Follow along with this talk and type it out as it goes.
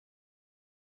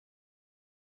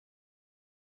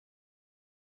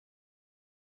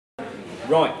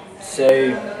Right, so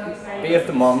beer of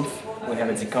the month we have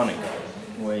a Koninck,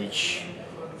 which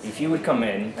if you would come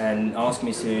in and ask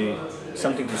me to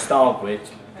something to start with,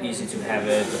 easy to have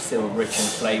it but still rich and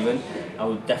flavoured, I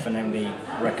would definitely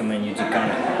recommend you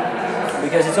Koninck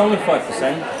because it's only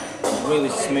 5%, really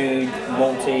smooth,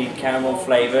 malty, caramel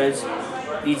flavoured,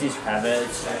 easy to have it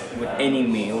with any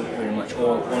meal pretty much,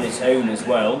 or on its own as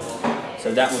well.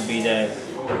 So that would be the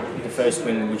first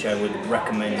thing which I would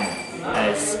recommend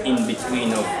as in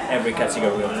between of every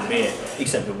category of the beer,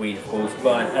 except the wheat of course,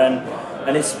 but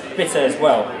and it's bitter as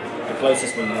well. The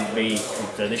closest one would be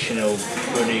a traditional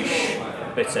British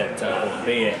bitter type of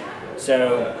beer.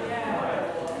 So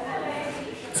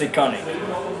it's a Koninck,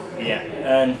 yeah,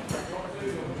 and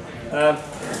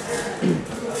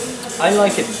I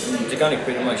like it, the Koninck,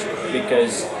 pretty much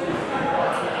because,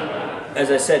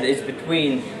 as I said, it's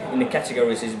between, in the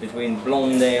categories, it's between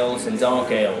blonde ales and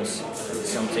dark ales. It's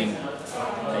something,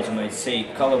 as you might see,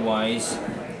 colour-wise,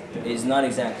 it's not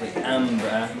exactly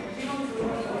amber,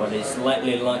 but it's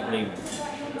lightly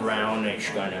brownish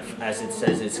kind of, as it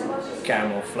says, it's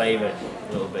caramel flavoured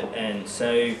a little bit, and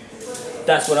so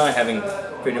that's what I'm having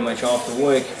pretty much after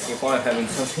work, if I'm having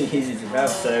something easy to have,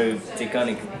 so the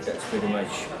Koninck, that's pretty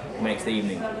much makes the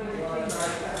evening.